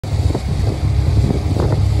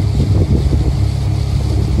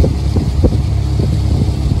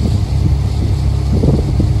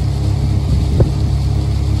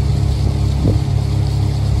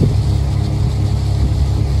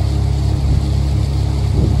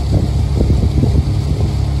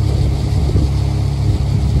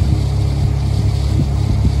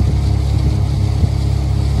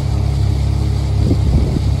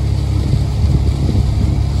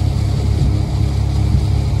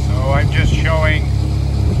I'm just showing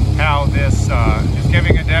how this, just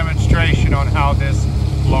giving a demonstration on how this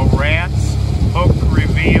Lowrance hook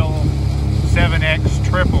reveal 7X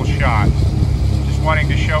triple shot. Just wanting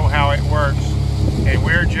to show how it works. And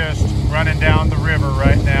we're just running down the river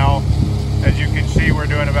right now. As you can see, we're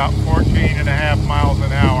doing about 14.5 miles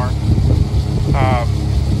an hour.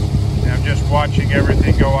 And I'm just watching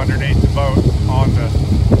everything go underneath the boat. On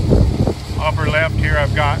the upper left here,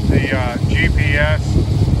 I've got the GPS.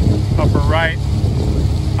 Upper right,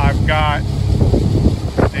 I've got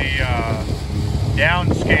the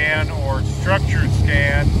down scan or structure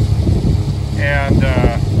scan. And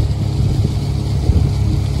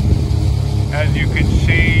as you can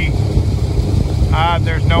see,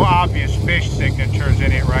 there's no obvious fish signatures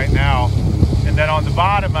in it right now. And then on the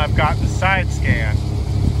bottom, I've got the side scan.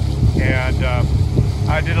 And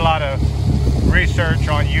I did a lot of research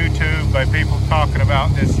on YouTube by people talking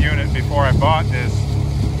about this unit before I bought this.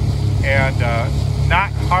 And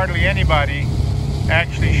not hardly anybody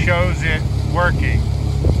actually shows it working.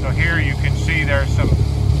 So here you can see there's some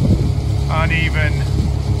uneven,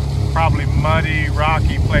 probably muddy,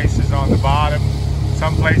 rocky places on the bottom.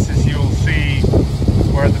 Some places you'll see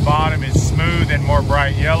where the bottom is smooth and more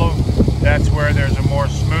bright yellow. That's where there's a more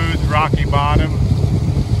smooth, rocky bottom.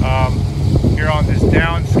 Here on this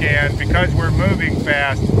down scan, because we're moving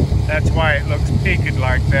fast, that's why it looks peaked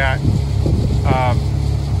like that.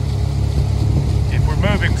 If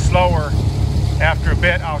we're moving slower, after a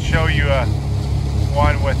bit I'll show you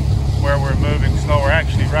one with where we're moving slower.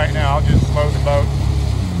 Actually, right now I'll just slow the boat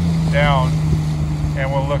down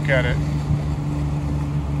and we'll look at it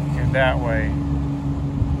in that way.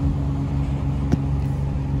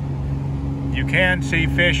 You can see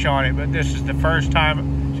fish on it, but this is the first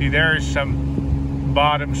time. See, there is some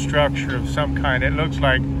bottom structure of some kind. It looks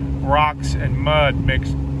like rocks and mud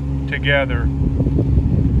mixed together.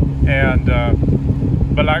 And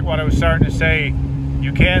but like what I was starting to say,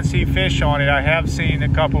 you can see fish on it. I have seen a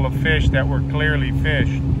couple of fish that were clearly fish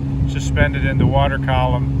suspended in the water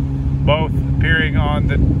column, both appearing on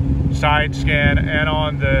the side scan and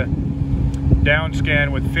on the down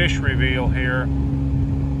scan with fish reveal here.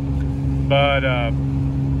 But I'm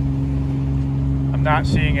not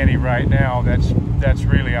seeing any right now. That's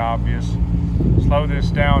really obvious. Slow this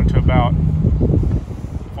down to about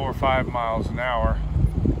 4 or 5 miles an hour.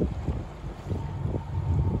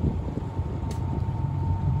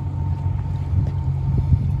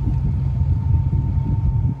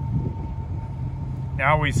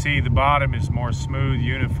 Now we see the bottom is more smooth,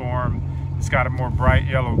 uniform. It's got a more bright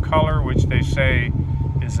yellow color, which they say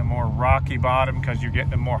is a more rocky bottom because you're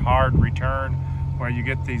getting a more hard return, where you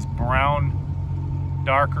get these brown,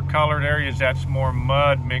 darker colored areas. That's more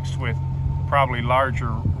mud mixed with probably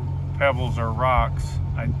larger pebbles or rocks,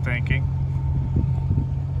 I'm thinking.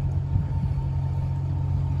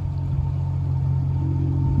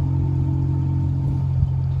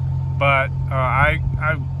 But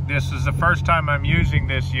this is the first time I'm using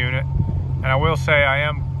this unit, and I will say I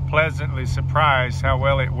am pleasantly surprised how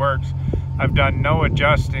well it works. I've done no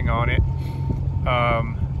adjusting on it.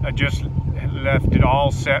 I just left it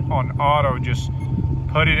all set on auto, just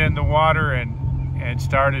put it in the water and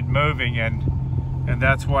started moving, and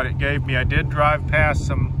that's what it gave me. I did drive past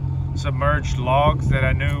some submerged logs that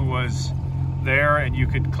I knew was there, and you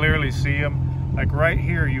could clearly see them. Like right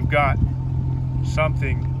here, you've got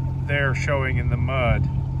something there showing in the mud.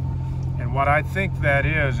 And what I think that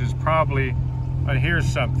is probably, here's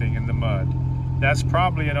something in the mud. That's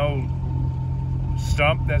probably an old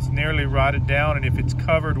stump that's nearly rotted down, and if it's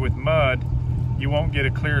covered with mud, you won't get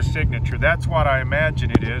a clear signature. That's what I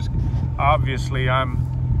imagine it is. Obviously,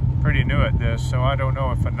 I'm pretty new at this, so I don't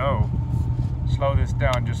know if I know. Slow this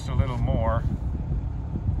down just a little more.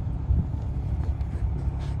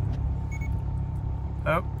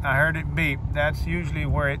 Oh, I heard it beep. That's usually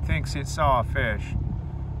where it thinks it saw a fish.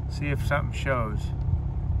 See if something shows.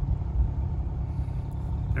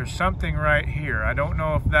 There's something right here. I don't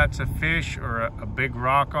know if that's a fish or a big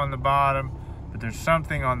rock on the bottom, but there's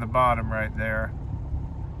something on the bottom right there.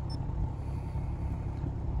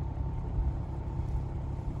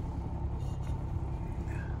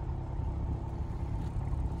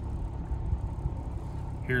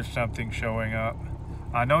 Here's something showing up.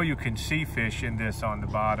 I know you can see fish in this on the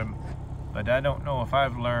bottom, but I don't know if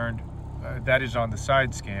I've learned, that is on the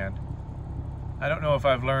side scan. I don't know if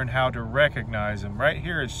I've learned how to recognize them. Right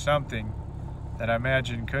here is something that I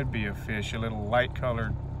imagine could be a fish, a little light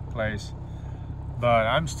colored place, but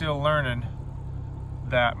I'm still learning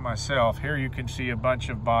that myself. Here you can see a bunch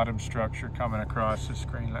of bottom structure coming across the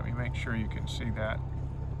screen. Let me make sure you can see that.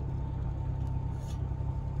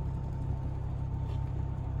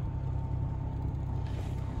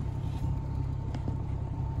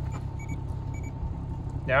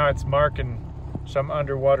 Now it's marking some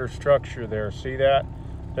underwater structure there. See that?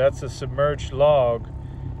 That's a submerged log,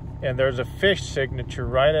 and there's a fish signature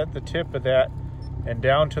right at the tip of that and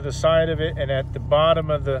down to the side of it and at the bottom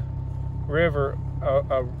of the river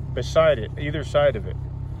beside it, either side of it.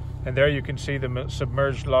 And there you can see the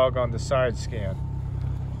submerged log on the side scan.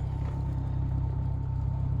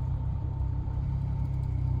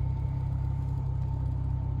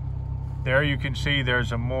 There you can see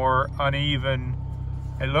there's a more uneven,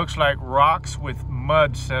 it looks like rocks with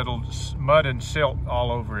mud and silt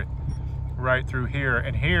all over it, right through here.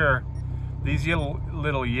 And here, these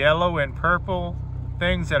little yellow and purple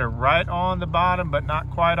things that are right on the bottom, but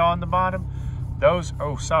not quite on the bottom, those,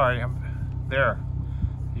 oh sorry, there,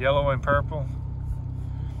 yellow and purple,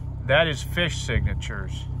 that is fish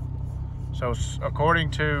signatures. So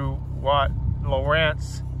according to what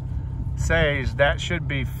Lowrance says, that should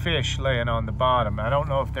be fish laying on the bottom. I don't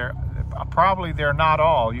know if they're not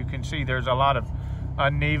all. You can see there's a lot of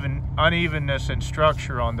unevenness and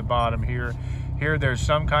structure on the bottom here. Here there's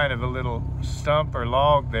some kind of a little stump or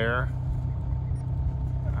log there.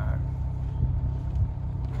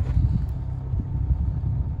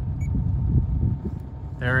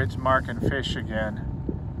 There it's marking fish again.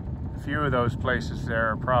 A few of those places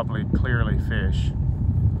there are probably clearly fish.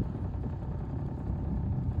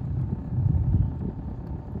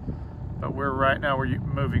 But right now we're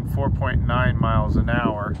moving 4.9 miles an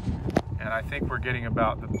hour, and I think we're getting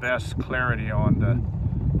about the best clarity on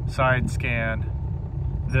the side scan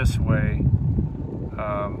this way.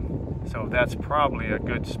 So that's probably a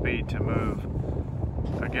good speed to move.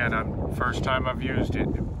 Again, first time I've used it.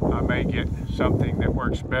 I may get something that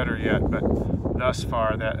works better yet, but thus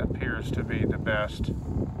far that appears to be the best.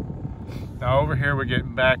 Now over here we're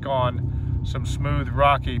getting back on some smooth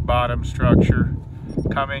rocky bottom structure,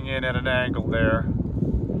 coming in at an angle there.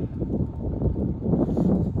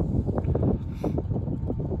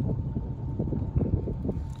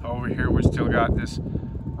 Over here we still got this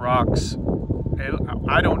rocks.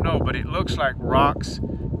 I don't know, but it looks like rocks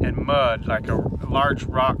and mud, like a large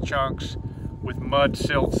rock chunks with mud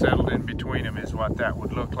silt settled in between them is what that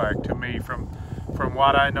would look like to me from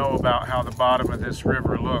what I know about how the bottom of this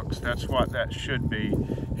river looks. That's what that should be.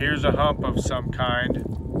 Here's a hump of some kind.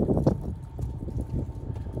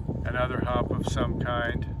 Another hump of some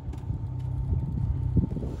kind.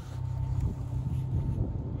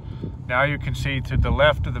 Now you can see to the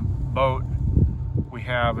left of the boat we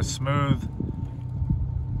have a smooth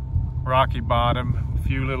rocky bottom, a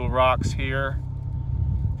few little rocks here.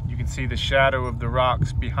 You can see the shadow of the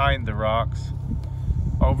rocks behind the rocks.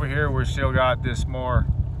 Over here we're still got this more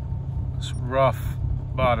rough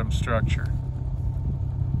bottom structure.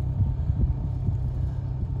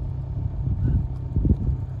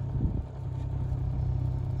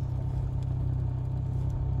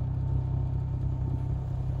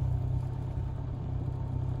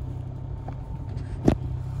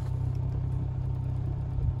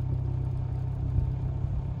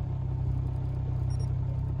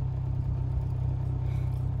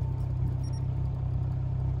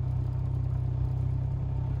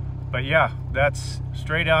 But yeah, that's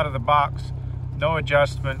straight out of the box, no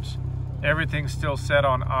adjustments, everything's still set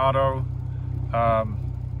on auto.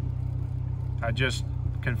 I just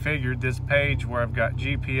configured this page where I've got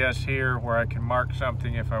GPS here where I can mark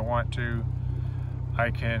something if I want to. I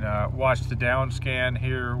can watch the down scan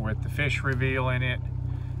here with the fish reveal in it,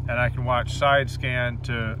 and I can watch side scan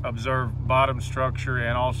to observe bottom structure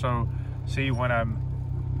and also see when I'm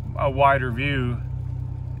a wider view,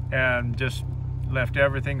 and just left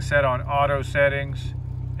everything set on auto settings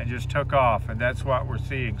and just took off, and that's what we're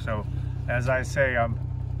seeing. So as I say, I'm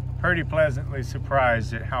pretty pleasantly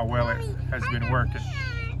surprised at how well it has been working.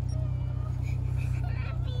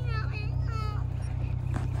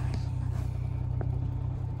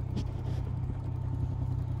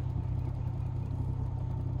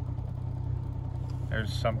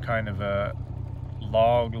 There's some kind of a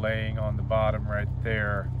log laying on the bottom right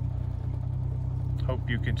there. Hope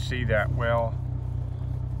you can see that well.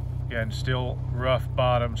 Again, still rough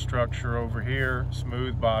bottom structure over here,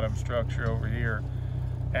 smooth bottom structure over here.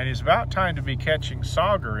 And it's about time to be catching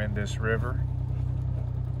sauger in this river.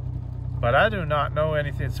 But I do not know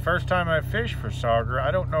anything. It's the first time I've fished for sauger.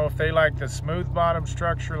 I don't know if they like the smooth bottom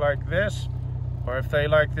structure like this, or if they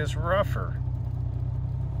like this rougher.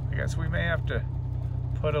 I guess we may have to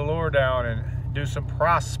put a lure down and do some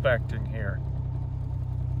prospecting here.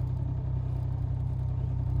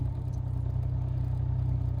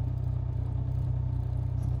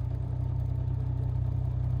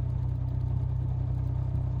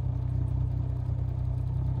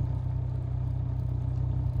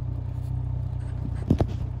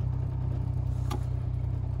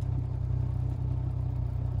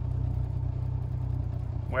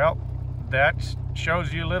 that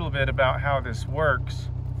shows you a little bit about how this works.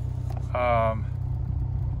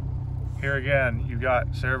 Here again, you've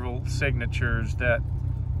got several signatures. That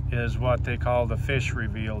is what they call the fish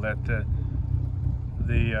reveal, that the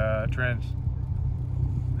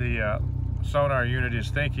sonar unit is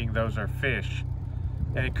thinking those are fish.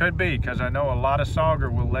 And it could be, because I know a lot of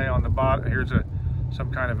sauger will lay on the bottom. Here's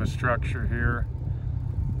some kind of a structure here.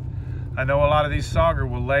 I know a lot of these sauger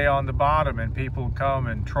will lay on the bottom, and people come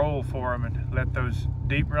and troll for them and let those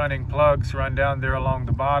deep running plugs run down there along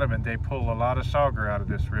the bottom, and they pull a lot of sauger out of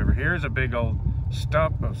this river. Here's a big old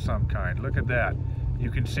stump of some kind. Look at that.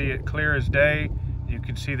 You can see it clear as day. You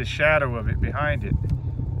can see the shadow of it behind it.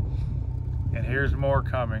 And here's more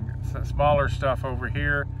coming. Some smaller stuff over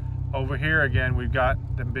here. Over here again, we've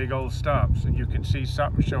got them big old stumps, and you can see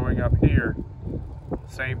something showing up here.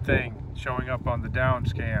 Same thing showing up on the down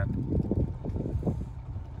scan.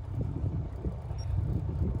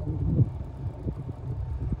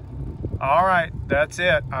 All right, that's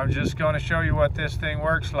it. I'm just going to show you what this thing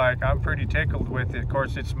works like. I'm pretty tickled with it. Of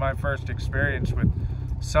course, it's my first experience with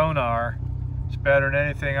sonar. It's better than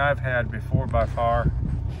anything I've had before by far.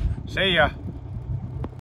 See ya.